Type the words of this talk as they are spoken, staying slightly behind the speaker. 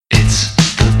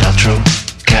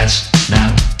Paltrocast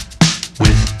now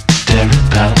with Darren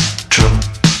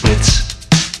Paltrowitz.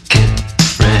 Get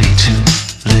ready to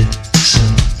listen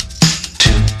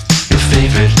to your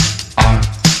favorite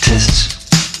artists.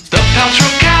 The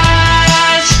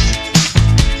Paltrocast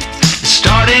is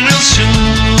starting real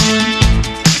soon.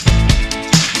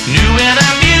 New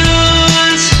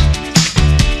interviews,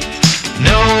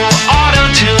 no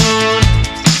auto-tune.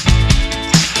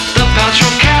 The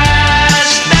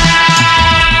Paltrocast now.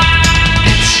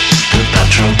 It's the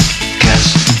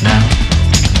Paltrocast now.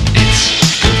 It's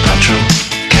the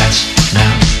Paltrocast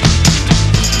now.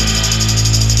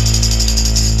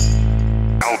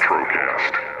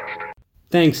 Paltrocast.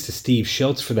 Thanks to Steve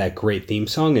Schiltz for that great theme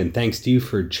song, and thanks to you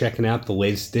for checking out the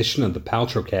latest edition of the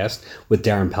Paltrocast with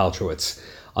Darren Paltrowitz.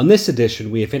 On this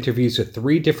edition, we have interviews with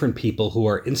 3 different people who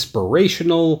are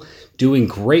inspirational, doing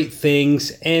great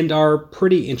things, and are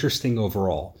pretty interesting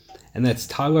overall. And that's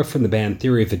Tyler from the band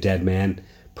Theory of a Deadman,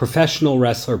 professional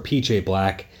wrestler PJ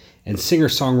Black, and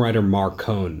singer-songwriter Marc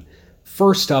Cohn.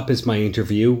 First up is my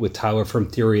interview with Tyler from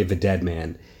Theory of a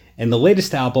Deadman, and the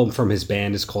latest album from his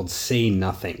band is called Say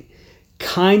Nothing.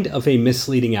 Kind of a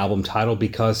misleading album title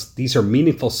because these are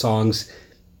meaningful songs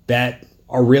that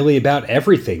are really about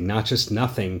everything, not just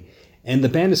nothing. And the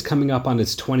band is coming up on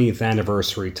its 20th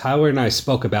anniversary. Tyler and I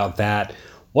spoke about that,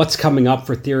 what's coming up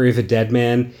for Theory of a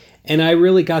Deadman, and I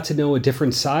really got to know a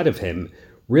different side of him.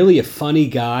 Really a funny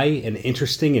guy, an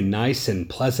interesting and nice and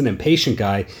pleasant and patient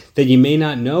guy that you may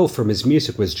not know from his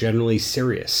music was generally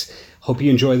serious. Hope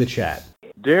you enjoy the chat.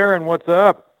 Darren, what's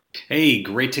up? Hey,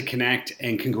 great to connect,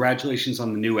 and congratulations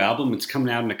on the new album. It's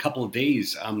coming out in a couple of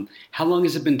days. How long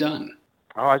has it been done?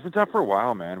 Oh, it's been done for a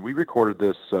while, man. We recorded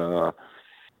this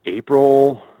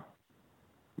April,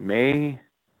 May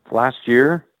last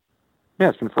year. Yeah,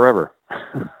 it's been forever.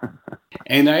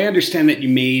 And I understand that you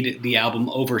made the album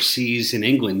overseas in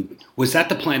England. Was that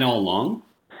the plan all along?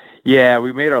 Yeah,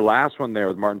 we made our last one there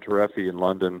with Martin Tereffi in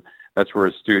London. That's where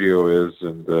his studio is.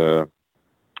 And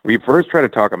we first tried to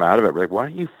talk him out of it. We're like, why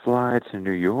don't you fly to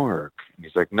New York? And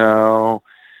he's like, no.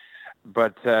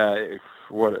 But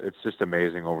it's just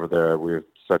amazing over there. We have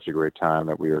such a great time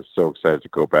that we are so excited to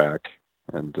go back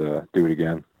and do it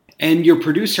again. And your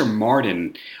producer,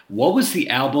 Martin, what was the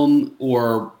album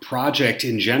or project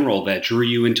in general that drew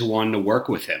you into wanting to work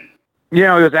with him? You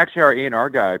know, it was actually our A&R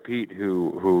guy, Pete,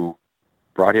 who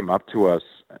brought him up to us.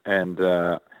 And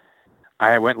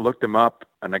I went and looked him up,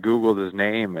 and I Googled his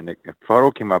name, and a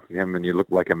photo came up of him, and he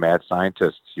looked like a mad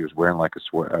scientist. He was wearing like a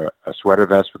sweater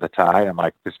vest with a tie. I'm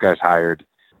like, this guy's hired.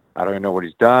 I don't even know what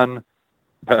he's done,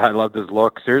 but I loved his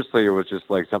look. Seriously, it was just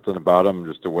like something about him,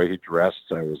 just the way he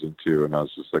dressed, I was into, and I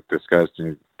was just like, this guy's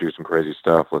going to do some crazy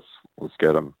stuff. Let's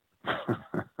get him.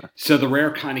 So the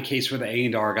rare kind of case where the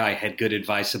A&R guy had good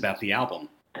advice about the album.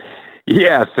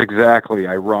 Yes, exactly.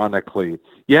 Ironically,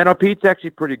 yeah. No, Pete's actually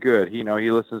pretty good. He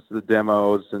listens to the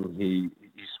demos, and he's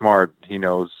smart. He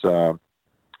knows.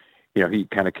 He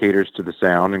kind of caters to the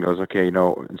sound and goes, okay,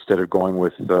 instead of going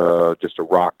with just a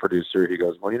rock producer, he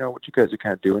goes, well, what you guys are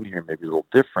kind of doing here, maybe a little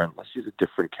different. Let's use a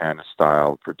different kind of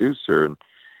style producer. And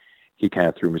he kind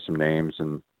of threw me some names,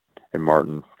 and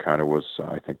Martin kind of was,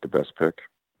 I think, the best pick.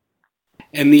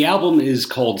 And the album is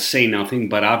called Say Nothing,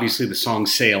 but obviously the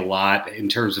songs say a lot in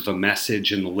terms of a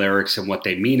message and the lyrics and what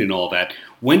they mean and all that.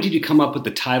 When did you come up with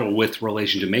the title with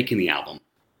relation to making the album?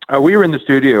 We were in the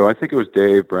studio. I think it was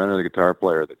Dave Brennan, the guitar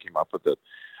player, that came up with it.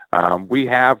 We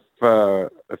have a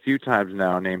few times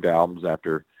now named albums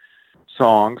after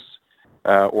songs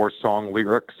or song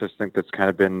lyrics. I think that's kind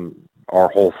of been our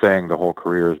whole thing. The whole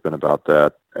career has been about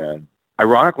that. And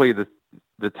ironically,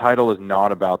 the title is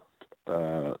not about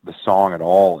the song at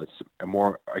all. It's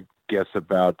more, I guess,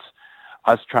 about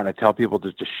us trying to tell people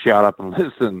to just shut up and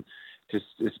listen. Just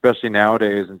especially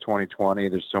nowadays in 2020,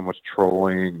 there's so much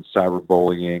trolling and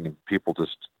cyberbullying and people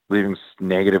just leaving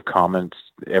negative comments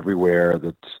everywhere.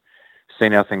 That Say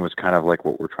Nothing was kind of like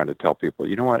what we're trying to tell people.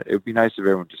 You know what? It would be nice if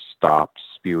everyone just stopped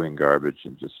spewing garbage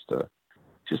and just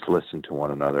listen to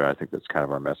one another. I think that's kind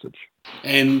of our message.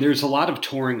 And there's a lot of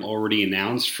touring already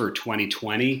announced for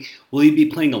 2020. Will you be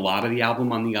playing a lot of the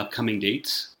album on the upcoming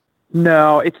dates?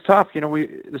 No, it's tough. This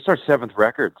is our 7th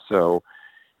record, so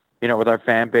with our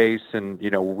fan base, and,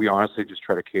 we honestly just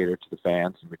try to cater to the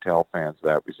fans, and we tell fans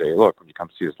that. We say, look, when you come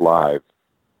see us live,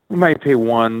 we might play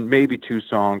 1, maybe 2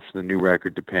 songs for the new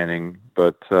record, depending,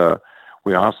 but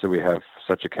we have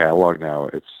such a catalog now,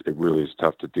 it really is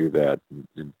tough to do that.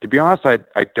 And to be honest,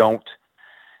 I don't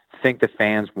think the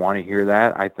fans want to hear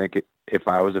that. I think if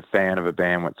I was a fan of a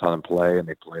band, went saw them play, and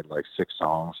they played like 6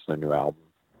 songs for the new album,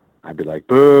 I'd be like,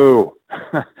 boo!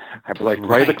 I'd be like,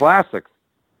 play the classics.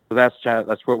 So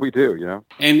that's what we do, you know.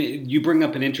 And you bring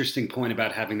up an interesting point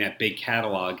about having that big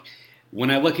catalog.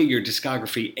 When I look at your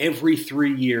discography, every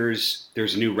 3 years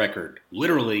there's a new record,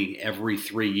 literally every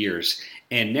 3 years.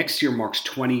 And next year marks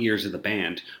 20 years of the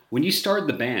band. When you started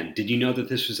the band, did you know that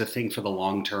this was a thing for the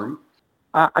long term?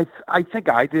 I think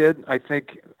I did. I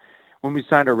think when we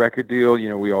signed our record deal, you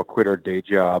know, we all quit our day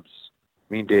jobs.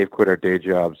 Me and Dave quit our day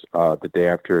jobs the day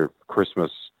after Christmas,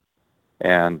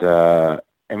 and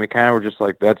we kind of were just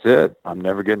like, that's it. I'm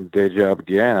never getting a day job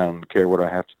again. I don't care what I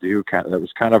have to do. That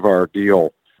was kind of our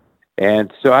deal.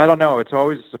 And so I don't know. It's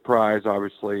always a surprise.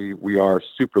 Obviously, we are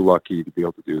super lucky to be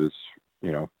able to do this,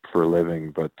 you know, for a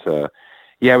living. But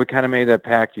yeah, we kind of made that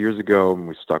pact years ago, and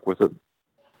we stuck with it.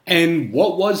 And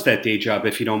what was that day job,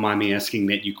 if you don't mind me asking,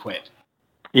 that you quit?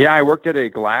 Yeah, I worked at a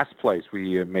glass place.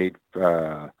 We made it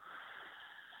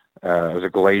was a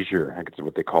glazier, I guess is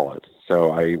what they call it.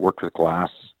 So I worked with glass.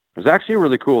 It was actually a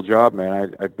really cool job,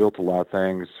 man. I built a lot of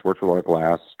things, worked with a lot of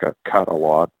glass, got cut a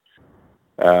lot.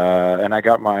 And I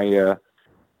got my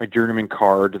journeyman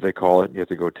card, they call it. You have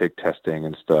to go take testing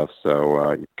and stuff.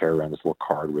 So you carry around this little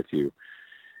card with you.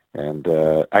 And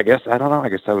I guess that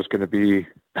was going to be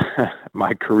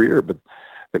my career, but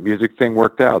the music thing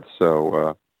worked out.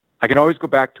 So I can always go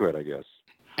back to it, I guess.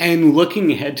 And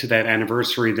looking ahead to that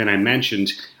anniversary that I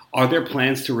mentioned, are there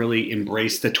plans to really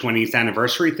embrace the 20th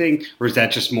anniversary thing, or is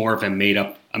that just more of a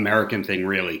made-up American thing,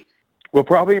 really? We'll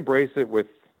probably embrace it with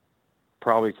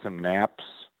probably some naps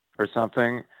or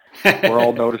something. We're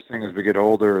all noticing as we get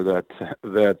older that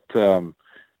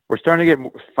we're starting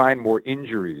to find more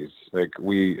injuries. Like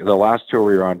the last tour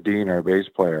we were on, Dean, our bass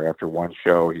player, after one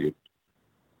show, he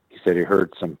said he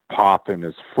heard some pop in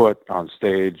his foot on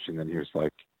stage, and then he was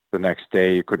like, the next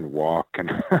day he couldn't walk,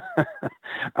 and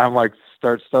I'm like,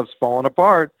 stuff's falling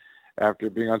apart after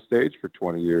being on stage for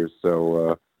 20 years.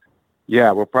 So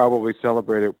yeah, we'll probably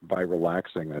celebrate it by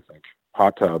relaxing, I think.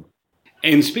 Hot tub.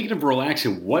 And speaking of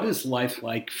relaxing, what is life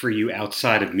like for you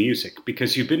outside of music?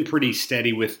 Because you've been pretty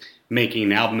steady with making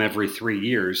an album every 3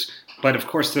 years, but of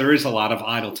course there is a lot of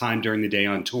idle time during the day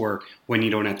on tour when you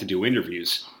don't have to do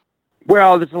interviews.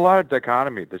 Well, there's a lot of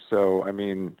dichotomy. So, I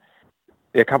mean,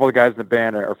 a couple of guys in the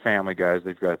band are family guys.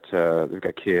 They've got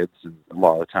kids, and a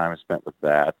lot of the time is spent with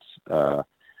that. But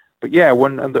yeah,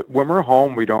 when we're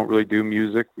home, we don't really do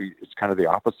music. It's kind of the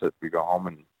opposite. We go home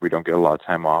and we don't get a lot of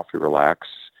time off. We relax.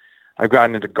 I've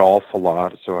gotten into golf a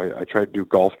lot, so I try to do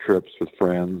golf trips with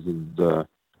friends, and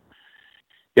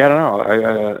yeah, I don't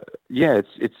know. Yeah,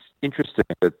 it's interesting.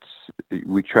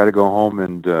 We try to go home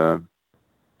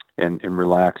and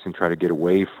relax and try to get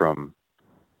away from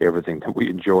everything that we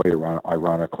enjoy,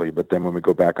 ironically. But then when we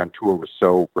go back on tour, we're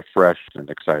so refreshed and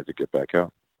excited to get back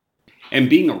out.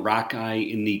 And being a rock guy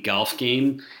in the golf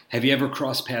game, have you ever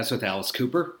crossed paths with Alice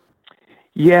Cooper?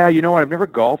 Yeah, you know what? I've never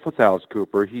golfed with Alice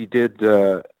Cooper. He did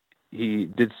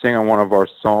sing on one of our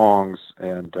songs,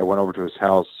 and I went over to his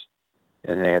house,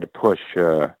 and they had to push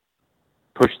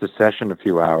the session a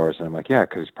few hours. And I'm like, yeah,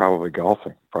 because he's probably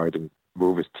golfing. Probably didn't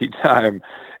move his tee time.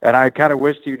 And I kind of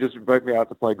wished he would just invite me out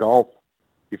to play golf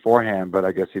beforehand, but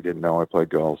I guess he didn't know I played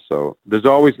golf. So there's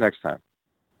always next time.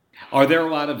 Are there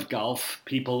a lot of golf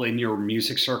people in your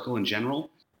music circle in general?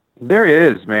 There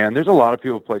is, man. There's a lot of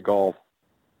people who play golf,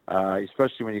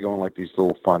 especially when you go in like these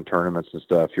little fun tournaments and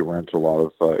stuff. You run into a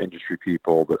lot of industry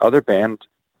people, but other band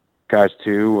guys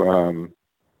too.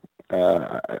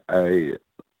 I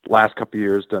last couple of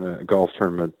years done a golf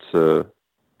tournament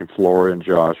in Florida, and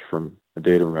Josh from the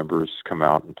Data Members come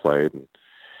out and played. And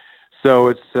so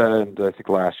it's, and I think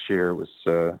last year it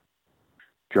was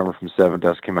drummer from Seven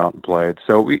Dust came out and played.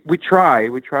 So we try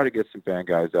to get some band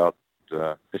guys out.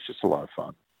 It's just a lot of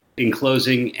fun. In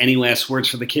closing, any last words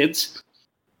for the kids?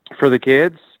 For the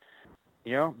kids,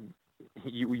 you know,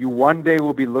 you one day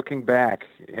will be looking back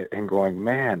and going,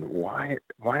 man, why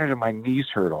do my knees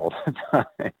hurt all the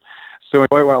time? So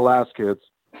enjoy while it lasts, kids.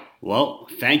 Well,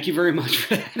 thank you very much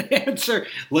for that answer.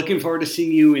 Looking forward to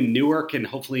seeing you in Newark and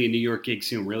hopefully a New York gig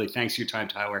soon. Really, thanks for your time,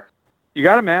 Tyler. You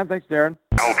got it, man. Thanks, Darren.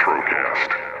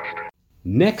 Paltrocast.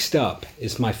 Next up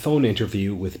is my phone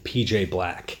interview with PJ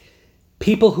Black.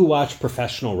 People who watch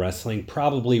professional wrestling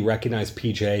probably recognize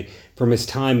PJ from his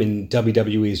time in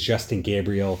WWE's Justin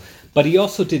Gabriel, but he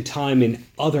also did time in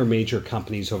other major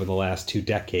companies over the last 2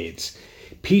 decades.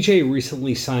 PJ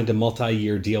recently signed a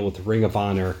multi-year deal with Ring of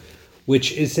Honor,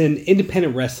 which is an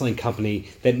independent wrestling company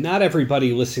that not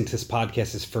everybody listening to this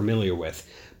podcast is familiar with.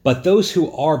 But those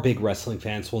who are big wrestling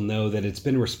fans will know that it's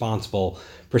been responsible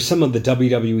for some of the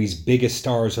WWE's biggest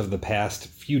stars over the past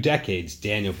few decades.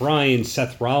 Daniel Bryan,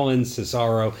 Seth Rollins,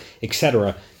 Cesaro,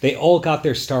 etc. They all got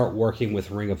their start working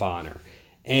with Ring of Honor.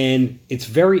 And it's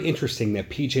very interesting that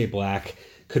PJ Black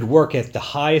could work at the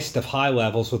highest of high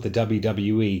levels with the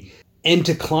WWE and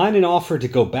decline an offer to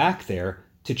go back there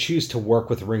to choose to work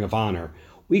with Ring of Honor.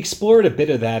 We explored a bit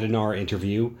of that in our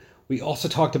interview. We also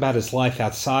talked about his life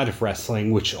outside of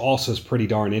wrestling, which also is pretty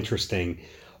darn interesting.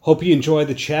 Hope you enjoy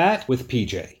the chat with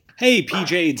PJ. Hey,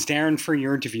 PJ, it's Darren for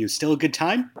your interview. Still a good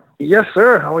time? Yes,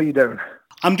 sir. How are you doing?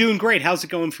 I'm doing great. How's it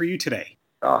going for you today?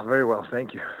 Oh, very well.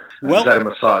 Thank you. Well, I had a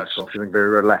massage, so I'm feeling very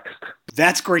relaxed.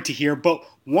 That's great to hear. But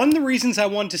one of the reasons I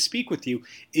wanted to speak with you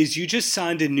is you just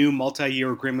signed a new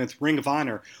multi-year agreement with Ring of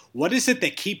Honor. What is it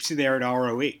that keeps you there at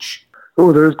ROH?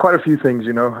 Oh, there's quite a few things,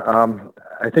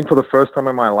 I think for the first time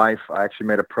in my life, I actually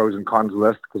made a pros and cons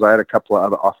list because I had a couple of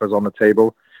other offers on the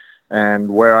table.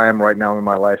 And where I am right now in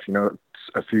my life,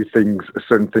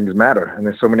 certain things matter. And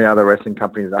there's so many other wrestling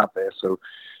companies out there. So,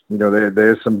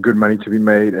 there's some good money to be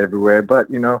made everywhere. But,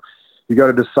 you got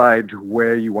to decide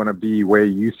where you want to be, where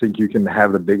you think you can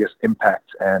have the biggest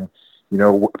impact. And,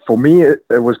 for me, it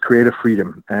was creative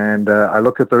freedom. And I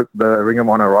looked at the Ring of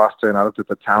Honor roster and I looked at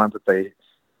the talent that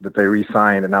they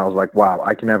re-signed, and I was like, wow,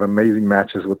 I can have amazing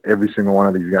matches with every single one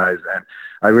of these guys. And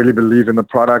I really believe in the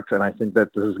product, and I think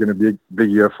that this is going to be a big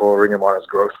year for Ring of Honor's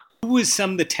growth. Who is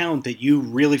some of the talent that you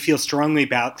really feel strongly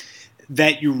about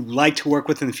that you like to work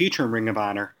with in the future in Ring of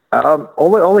Honor?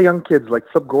 All the young kids, like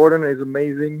Flip Gordon is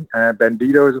amazing,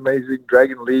 Bandito is amazing,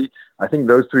 Dragon Lee. I think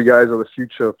those three guys are the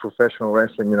future of professional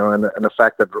wrestling, and the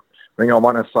fact that Ring of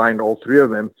Honor signed all three of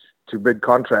them to big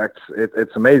contracts,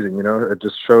 it's amazing, It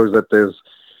just shows that there's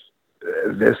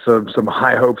some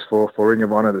high hopes for Ring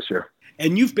of Honor this year.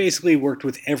 And you've basically worked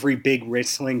with every big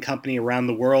wrestling company around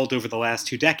the world over the last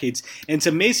 2 decades. And it's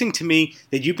amazing to me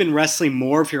that you've been wrestling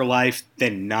more of your life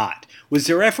than not. Was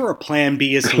there ever a plan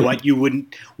B as to what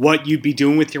you'd be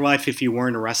doing with your life if you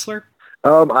weren't a wrestler?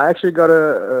 I actually got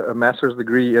a master's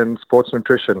degree in sports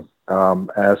nutrition,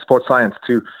 sports science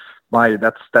too.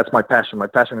 That's my passion. My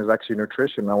passion is actually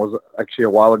nutrition. I was actually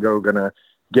a while ago gonna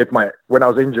when I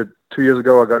was injured 2 years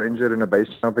ago, I got injured in a base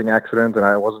jumping accident, and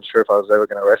I wasn't sure if I was ever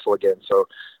going to wrestle again. So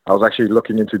I was actually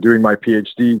looking into doing my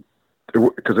PhD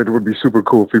because it would be super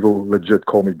cool if people legit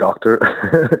call me doctor.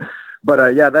 But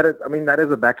that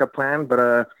is a backup plan. But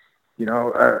I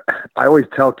always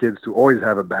tell kids to always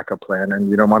have a backup plan. And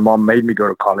my mom made me go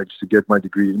to college to get my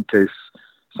degree in case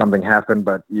something happened.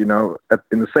 But in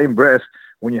the same breath,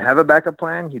 when you have a backup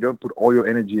plan, you don't put all your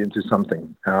energy into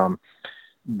something.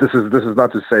 This is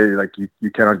not to say like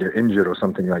you cannot get injured or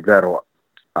something like that, or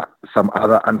some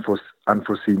other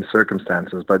unforeseen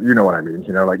circumstances, but you know what I mean.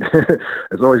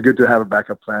 It's always good to have a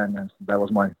backup plan, and that was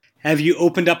mine. Have you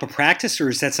opened up a practice, or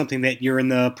is that something that you're in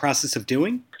the process of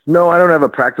doing? No, I don't have a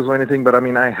practice or anything, but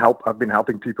I've been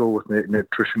helping people with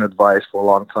nutrition advice for a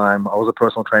long time. I was a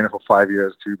personal trainer for 5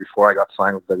 years too before I got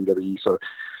signed with WWE. So,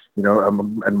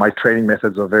 and my training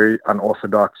methods are very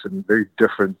unorthodox and very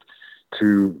different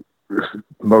to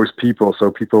most people.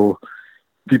 So people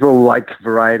like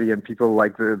variety, and people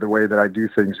like the way that I do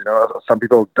things. Some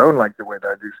people don't like the way that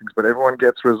I do things, but everyone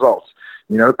gets results.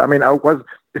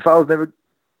 If I was never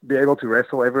be able to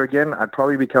wrestle ever again, I'd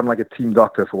probably become like a team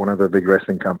doctor for one of the big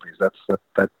wrestling companies.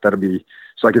 That'll be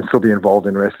so I can still be involved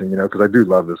in wrestling, because I do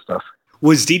love this stuff.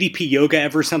 Was DDP yoga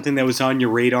ever something that was on your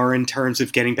radar in terms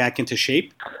of getting back into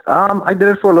shape? I did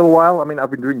it for a little while.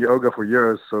 I've been doing yoga for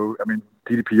years, so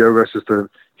DDP yoga is just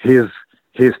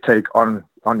his take on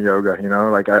yoga.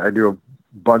 I do a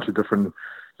bunch of different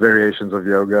variations of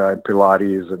yoga and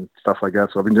Pilates and stuff like that.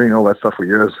 So I've been doing all that stuff for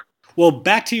years. Well,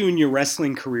 back to you in your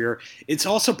wrestling career. It's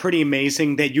also pretty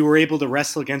amazing that you were able to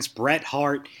wrestle against Bret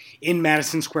Hart in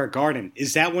Madison Square Garden.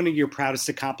 Is that one of your proudest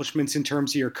accomplishments in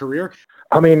terms of your career?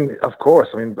 Of course.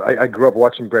 I grew up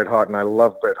watching Bret Hart, and I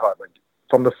love Bret Hart.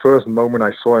 From the first moment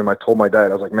I saw him, I told my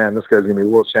dad, I was like, man, this guy's going to be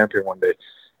world champion one day.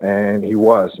 And he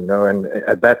was, and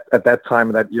at that time,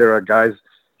 in that era, guys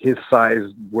his size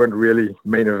weren't really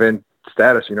main event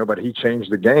status, but he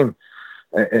changed the game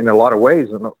in a lot of ways,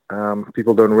 and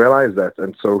people don't realize that.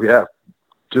 And so, yeah,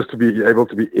 just to be able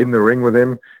to be in the ring with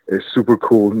him is super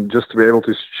cool, and just to be able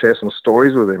to share some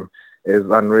stories with him is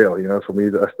unreal. For me,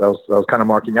 that was kind of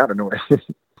marking out in a way.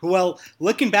 Well,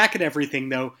 looking back at everything,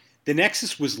 though, the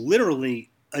Nexus was literally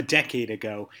a decade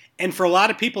ago. And for a lot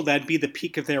of people, that'd be the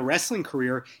peak of their wrestling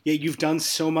career, yet you've done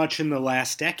so much in the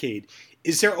last decade.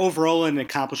 Is there overall an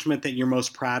accomplishment that you're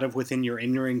most proud of within your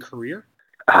in-ring career?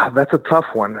 That's a tough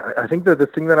one. I think that the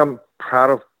thing that I'm proud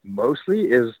of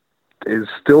mostly is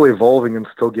still evolving and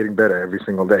still getting better every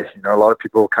single day. A lot of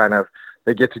people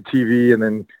they get to TV and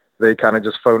then they kind of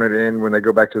just phone it in when they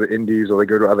go back to the indies or they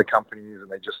go to other companies, and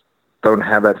they just don't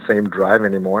have that same drive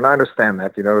anymore. And I understand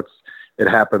that, it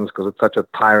happens because it's such a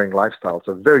tiring lifestyle. It's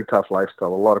a very tough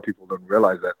lifestyle. A lot of people don't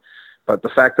realize that. But the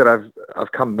fact that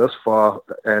I've come this far,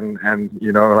 and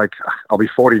like I'll be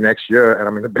 40 next year, and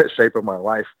I'm in the best shape of my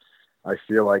life, I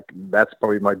feel like that's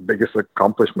probably my biggest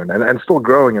accomplishment, and still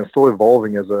growing and still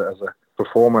evolving as a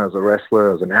performer, as a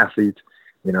wrestler, as an athlete,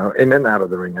 in and out of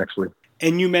the ring, actually.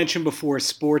 And you mentioned before,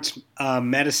 sports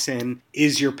medicine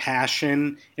is your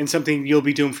passion and something you'll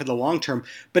be doing for the long term.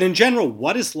 But in general,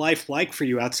 what is life like for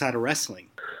you outside of wrestling?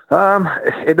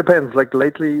 It depends. Like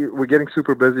lately, we're getting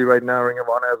super busy right now. Ring of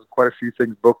Honor has quite a few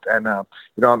things booked, and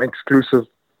I'm exclusive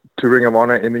to Ring of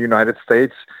Honor in the United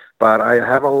States, but I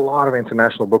have a lot of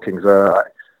international bookings. I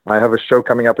have a show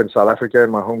coming up in South Africa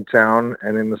in my hometown,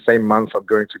 and in the same month, I'm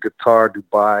going to Qatar,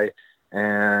 Dubai,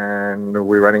 and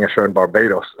we're running a show in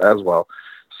Barbados as well.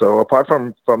 So apart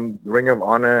from Ring of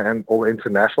Honor and all the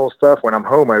international stuff, when I'm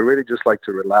home, I really just like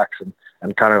to relax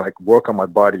and kind of like work on my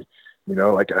body.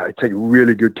 Like I take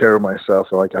really good care of myself.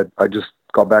 So like I just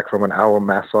got back from an hour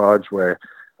massage where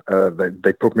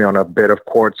they put me on a bed of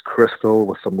quartz crystal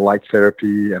with some light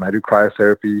therapy, and I do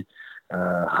cryotherapy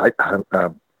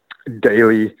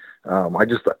daily.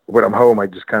 When I'm home, I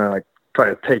just kind of like try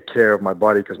to take care of my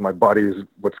body, because my body is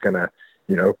what's going to,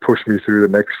 push me through the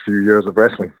next few years of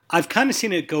wrestling. I've kind of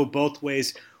seen it go both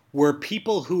ways, where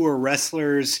people who are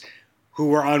wrestlers who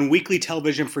were on weekly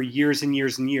television for years and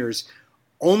years and years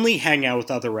only hang out with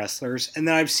other wrestlers. And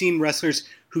then I've seen wrestlers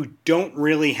who don't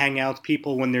really hang out with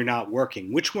people when they're not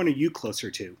working. Which one are you closer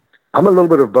to? I'm a little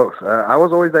bit of both. I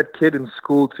was always that kid in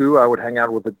school too. I would hang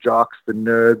out with the jocks, the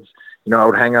nerds. I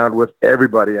would hang out with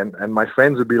everybody. And my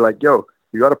friends would be like, yo,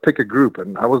 you got to pick a group.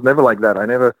 And I was never like that. I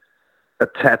never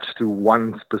attached to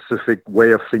one specific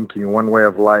way of thinking, one way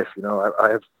of life. I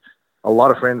have a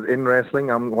lot of friends in wrestling.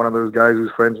 I'm one of those guys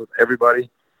who's friends with everybody.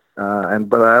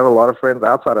 But I have a lot of friends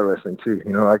outside of wrestling too.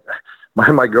 Like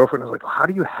my girlfriend is like, how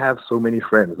do you have so many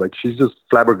friends? Like, she's just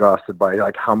flabbergasted by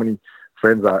like how many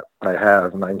friends I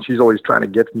have. And she's always trying to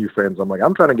get new friends. I'm like,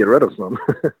 I'm trying to get rid of some.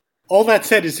 All that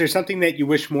said, is there something that you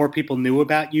wish more people knew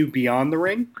about you beyond the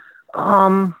ring?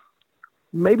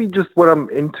 Maybe just what I'm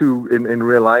into in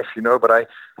real life, but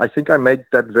I think I made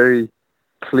that very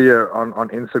clear on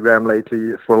Instagram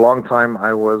lately. For a long time,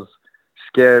 I was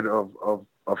scared of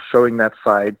showing that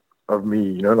side of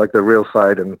me, like the real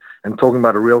side, and talking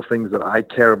about the real things that I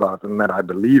care about and that I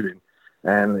believe in.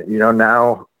 And,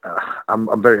 now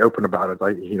I'm very open about it.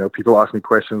 Like, people ask me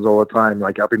questions all the time.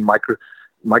 Like, I've been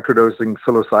microdosing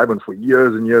psilocybin for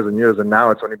years and years and years, and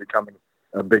now it's only becoming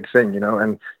a big thing,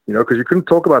 and, because you couldn't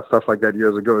talk about stuff like that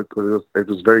years ago because it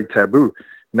was very taboo.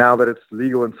 Now that it's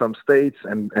legal in some states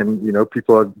and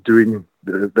people are doing,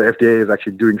 the FDA is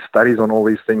actually doing studies on all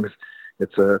these things.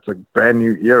 It's a brand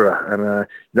new era. And,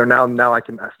 now I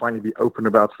can finally be open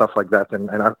about stuff like that. And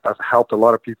I've helped a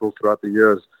lot of people throughout the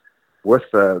years with,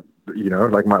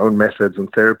 like my own methods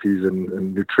and therapies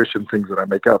and nutrition things that I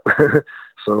make up.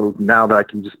 So now that I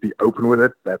can just be open with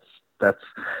it,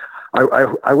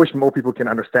 I wish more people can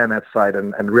understand that side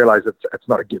and realize it's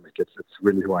not a gimmick. It's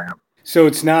really who I am. So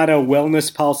it's not a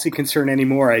wellness policy concern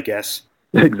anymore, I guess.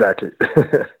 Exactly.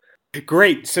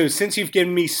 Great. So since you've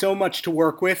given me so much to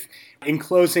work with, in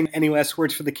closing, any last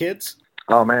words for the kids?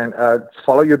 Oh, man.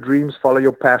 Follow your dreams. Follow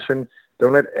your passion.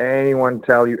 Don't let anyone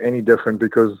tell you any different,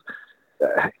 because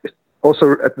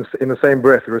also in the same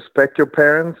breath, respect your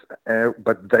parents,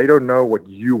 but they don't know what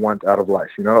you want out of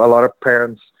life. A lot of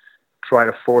parents try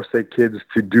to force their kids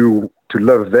to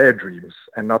live their dreams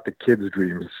and not the kids'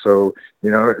 dreams. So,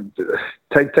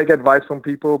 take advice from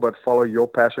people, but follow your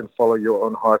passion, follow your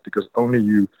own heart, because only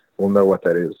you will know what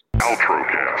that is.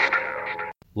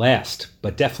 Paltrocast. Last,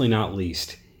 but definitely not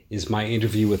least, is my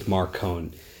interview with Marc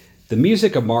Cohn. The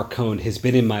music of Marc Cohn has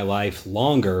been in my life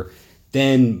longer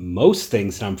than most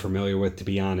things that I'm familiar with, to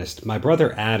be honest. My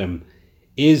brother Adam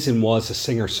is and was a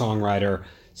singer-songwriter,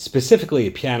 specifically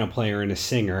a piano player and a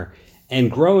singer.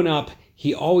 And growing up,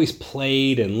 he always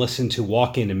played and listened to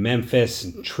Walk Into Memphis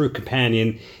and True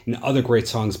Companion and other great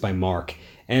songs by Marc.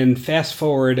 And fast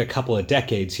forward a couple of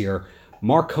decades here,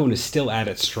 Marc Cohn is still at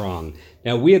it strong.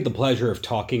 Now, we had the pleasure of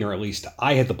talking, or at least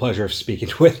I had the pleasure of speaking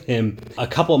with him a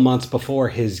couple of months before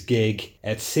his gig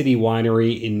at City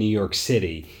Winery in New York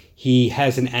City. He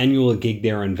has an annual gig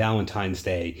there on Valentine's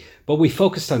Day, but we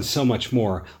focused on so much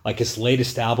more, like his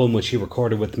latest album, which he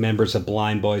recorded with members of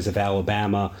Blind Boys of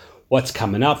Alabama, what's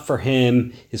coming up for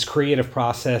him, his creative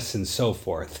process, and so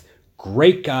forth.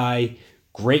 Great guy,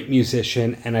 great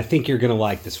musician, and I think you're going to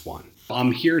like this one.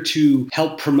 I'm here to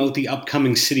help promote the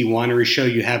upcoming City Winery show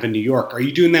you have in New York. Are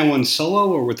you doing that one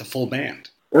solo or with a full band?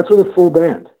 That's with a full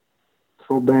band.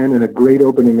 full band and a great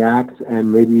opening act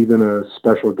and maybe even a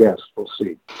special guest. We'll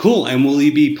see. Cool. And will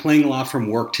you be playing a lot from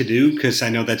Work to Do? Because I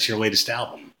know that's your latest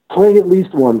album. Playing at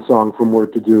least one song from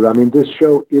Work to Do. I mean, this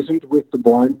show isn't with the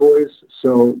Blind Boys,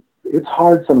 so it's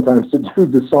hard sometimes to do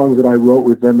the songs that I wrote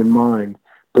with them in mind,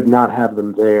 but not have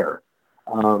them there.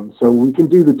 So we can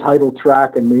do the title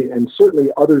track and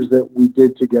certainly others that we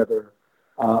did together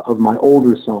of my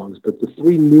older songs, but the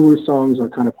three newer songs are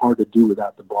kind of hard to do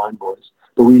without the Blind Boys.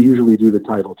 But we usually do the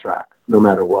title track, no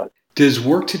matter what. Does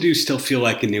Work to Do still feel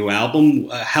like a new album?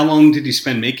 How long did you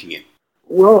spend making it?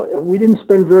 Well, we didn't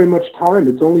spend very much time.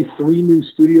 It's only 3 new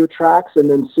studio tracks and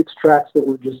then 6 tracks that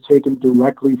were just taken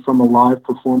directly from a live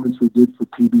performance we did for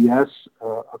PBS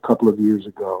a couple of years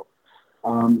ago.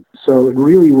 So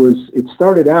it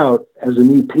started out as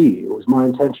an EP. It was my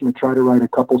intention to try to write a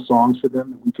couple songs for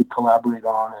them that we could collaborate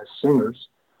on as singers.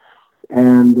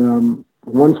 And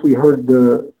once we heard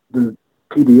the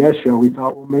PBS show, we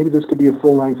thought, well, maybe this could be a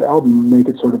full-length album and make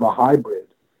it sort of a hybrid,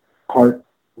 part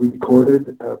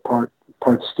recorded, part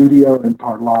studio, and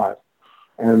part live.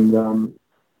 And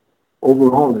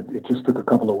overall, it just took a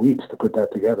couple of weeks to put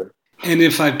that together. And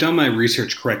if I've done my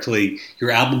research correctly,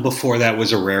 your album before that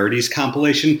was a rarities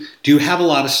compilation. Do you have a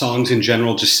lot of songs in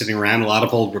general just sitting around, a lot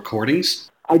of old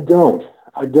recordings? I don't.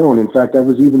 In fact, I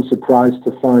was even surprised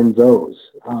to find those.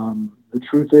 The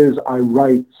truth is, I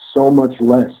write so much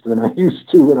less than I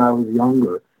used to when I was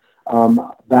younger.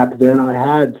 Back then, I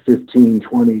had 15,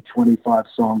 20, 25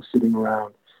 songs sitting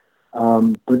around.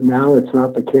 But now it's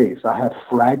not the case. I have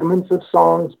fragments of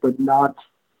songs, but not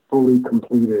fully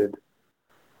completed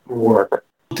work.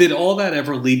 Did all that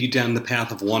ever lead you down the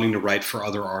path of wanting to write for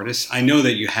other artists? I know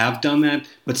that you have done that,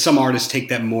 but some artists take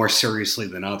that more seriously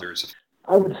than others.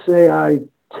 I would say I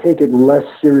take it less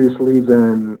seriously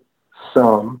than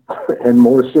some and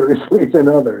more seriously than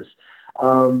others.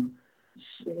 I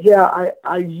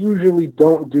usually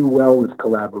don't do well with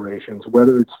collaborations,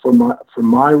 whether it's for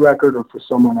my record or for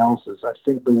someone else's. I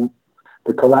think the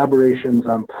collaborations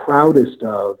I'm proudest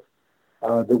of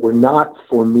that were not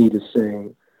for me to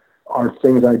sing are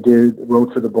things I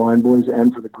wrote for the Blind Boys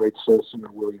and for the great soul singer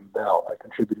William Bell. I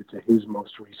contributed to his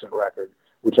most recent record,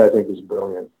 which I think is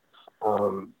brilliant.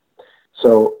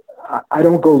 So I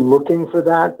don't go looking for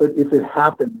that, but if it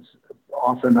happens,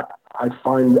 often I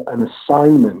find an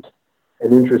assignment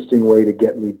an interesting way to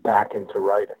get me back into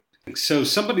writing. So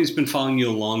somebody who's been following you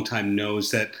a long time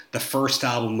knows that the first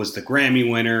album was the Grammy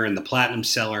winner and the platinum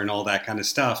seller and all that kind of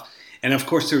stuff. And of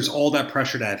course, there's all that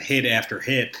pressure to have hit after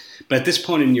hit. But at this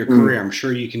point in your career, I'm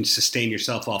sure you can sustain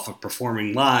yourself off of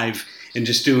performing live and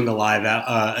just doing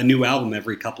a new album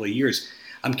every couple of years.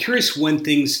 I'm curious when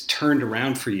things turned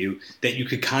around for you that you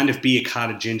could kind of be a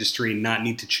cottage industry and not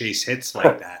need to chase hits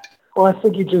like that. Well, I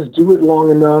think you just do it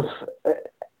long enough,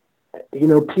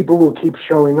 people will keep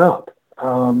showing up.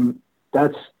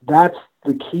 That's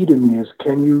the key to me is,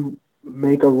 can you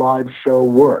make a live show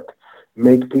work?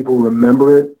 Make people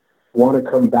remember it, want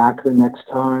to come back the next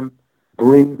time,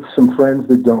 bring some friends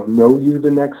that don't know you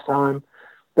the next time.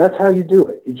 That's how you do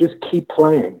it. You just keep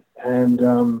playing,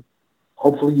 and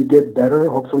hopefully you get better.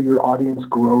 Hopefully your audience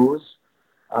grows.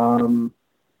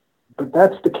 But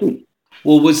that's the key.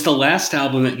 Well, was the last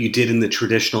album that you did in the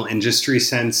traditional industry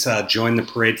sense Join the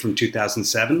Parade from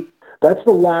 2007? That's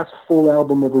the last full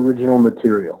album of original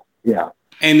material, yeah.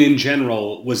 And in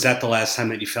general, was that the last time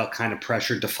that you felt kind of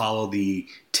pressured to follow the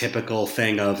typical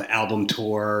thing of album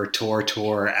tour,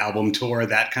 album tour,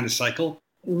 that kind of cycle?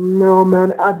 No,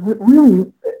 man. I've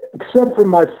really, except for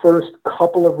my first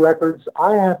couple of records,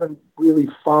 I haven't really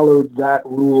followed that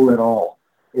rule at all.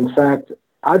 In fact,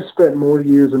 I've spent more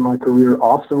years in my career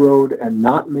off the road and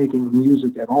not making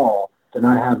music at all than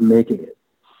I have making it.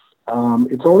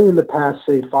 It's only in the past,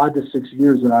 say, 5 to 6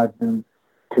 years that I've been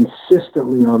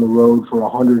consistently on the road for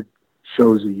 100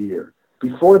 shows a year.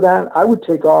 Before that, I would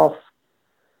take off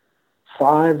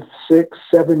 5, 6,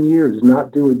 7 years,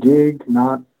 not do a gig,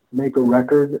 not make a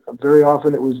record. Very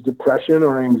often it was depression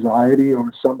or anxiety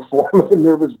or some form of a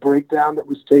nervous breakdown that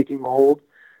was taking hold.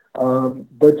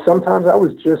 But sometimes I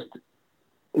was just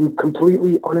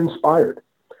completely uninspired.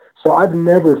 So I've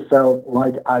never felt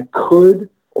like I could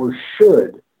or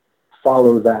should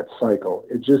follow that cycle.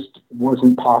 It just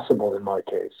wasn't possible in my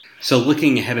case. So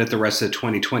looking ahead at the rest of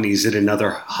 2020, is it another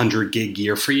 100 gig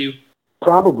year for you?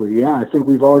 Probably, yeah. I think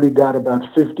we've already got about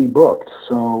 50 booked.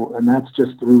 So, and that's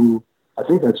just through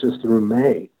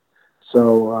May.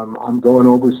 So I'm going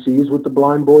overseas with the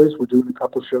Blind Boys. We're doing a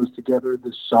couple shows together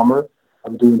this summer.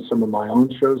 I'm doing some of my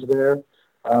own shows there.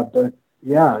 But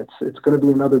yeah, it's going to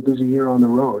be another busy year on the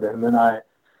road. And then I'm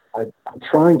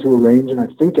trying to arrange, and I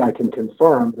think I can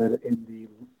confirm that in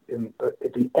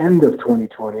at the end of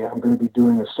 2020, I'm going to be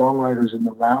doing a Songwriters in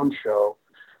the Round show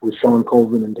with Sean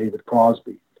Colvin and David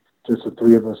Crosby, just the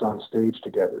three of us on stage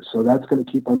together. So that's going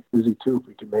to keep us busy too if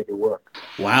we can make it work.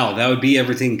 Wow, that would be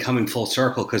everything coming full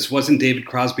circle, because wasn't David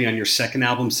Crosby on your second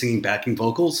album singing backing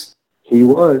vocals? He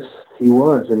was.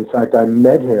 In fact, I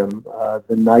met him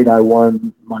the night I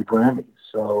won my Grammy.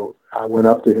 So I went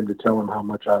up to him to tell him how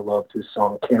much I loved his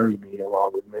song Carry Me,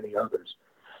 along with many others.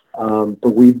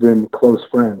 But we've been close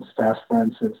friends, fast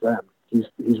friends since then.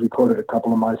 He's recorded a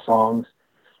couple of my songs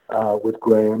with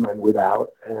Graham and without,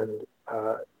 and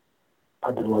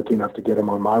I've been lucky enough to get him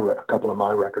on a couple of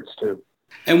my records too.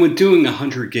 And with doing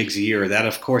 100 gigs a year, that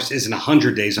of course isn't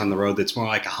 100 days on the road. That's more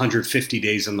like 150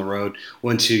 days on the road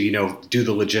once you, do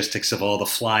the logistics of all the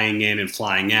flying in and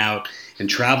flying out and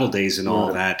travel days and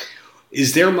all that.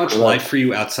 Is there much life for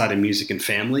you outside of music and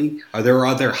family? Are there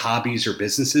other hobbies or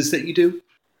businesses that you do?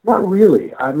 Not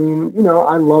really. I mean,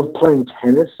 I love playing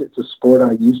tennis. It's a sport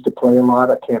I used to play a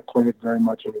lot. I can't play it very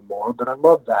much anymore, but I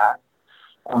love that.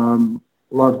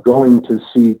 Love going to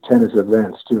see tennis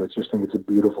events too. I just think it's a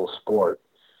beautiful sport.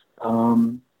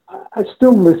 I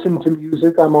still listen to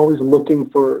music. I'm always looking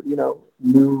for,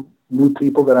 new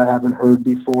people that I haven't heard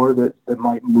before that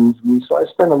might move me. So I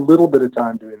spend a little bit of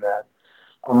time doing that.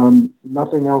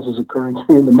 Nothing else is occurring to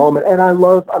me in the moment. And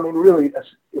really,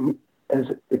 as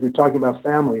if you're talking about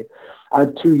family, I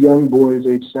have two young boys,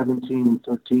 age 17 and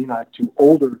 13. I have two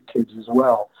older kids as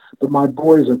well. But my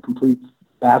boys are complete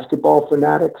basketball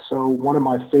fanatics. So one of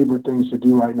my favorite things to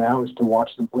do right now is to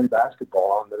watch them play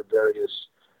basketball on their various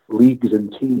leagues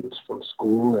and teams from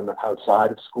school and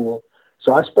outside of school.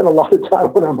 So I spend a lot of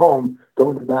time when I'm home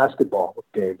going to basketball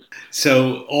games.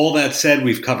 So all that said,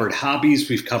 we've covered hobbies,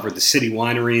 we've covered the City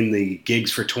Winery and the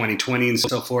gigs for 2020 and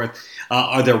so forth.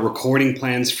 Are there recording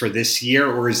plans for this year,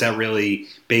 or is that really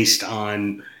based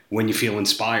on when you feel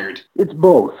inspired? It's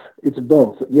both.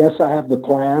 Yes, I have the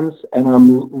plans, and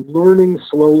I'm learning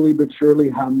slowly but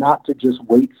surely how not to just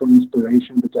wait for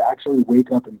inspiration, but to actually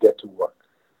wake up and get to work.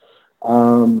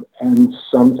 And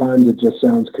sometimes it just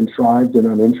sounds contrived and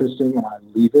uninteresting, and I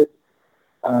leave it.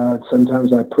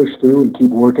 Sometimes I push through and keep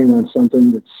working on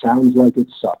something that sounds like it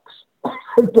sucks.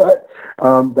 But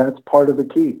that's part of the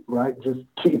key, right? Just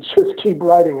keep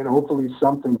writing, and hopefully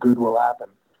something good will happen.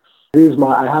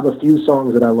 I have a few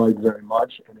songs that I like very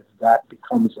much, and if that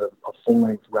becomes a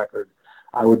full-length record,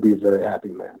 I would be a very happy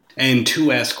man. And two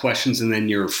last questions, and then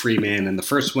you're a free man. And the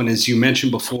first one is, you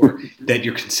mentioned before that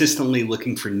you're consistently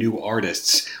looking for new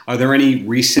artists. Are there any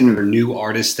recent or new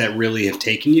artists that really have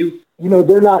taken you?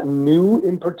 They're not new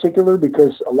in particular,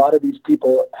 because a lot of these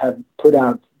people have put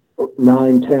out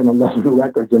 9, 10, 11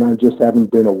 records, and I just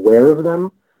haven't been aware of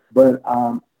them. But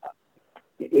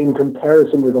in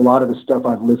comparison with a lot of the stuff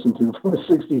I've listened to from the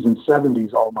 60s and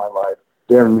 70s all my life,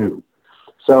 they're new.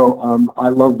 So I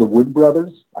love the Wood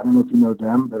Brothers. I don't know if you know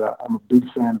them, but I'm a big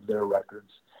fan of their records.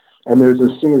 And there's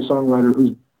a singer-songwriter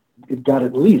who's got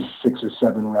at least 6 or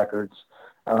 7 records.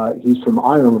 He's from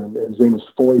Ireland, and his name is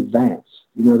Foy Vance.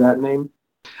 You know that name?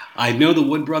 I know the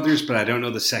Wood Brothers, but I don't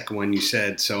know the second one you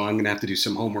said, so I'm going to have to do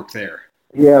some homework there.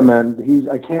 Yeah, man.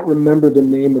 I can't remember the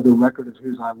name of the record of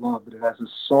his I love, but it has a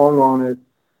song on it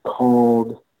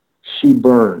called She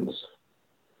Burns.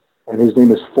 And his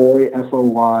name is Foy,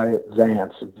 F-O-Y,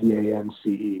 Vance,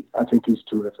 V-A-N-C-E. I think he's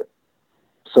terrific.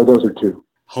 So those are 2.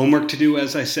 Homework to do,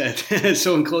 as I said.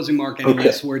 So in closing, Mark, any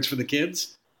last words for the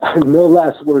kids? No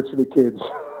last words for the kids.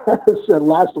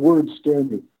 Last words scare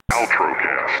me.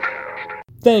 Paltrocast.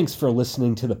 Thanks for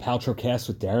listening to the Paltrocast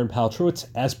with Darren Paltrowitz,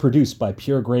 as produced by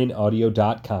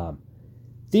puregrainaudio.com.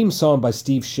 Theme song by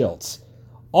Steve Schiltz.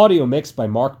 Audio mixed by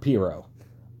Mark Pirro.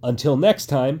 Until next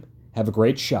time, have a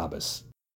great Shabbos.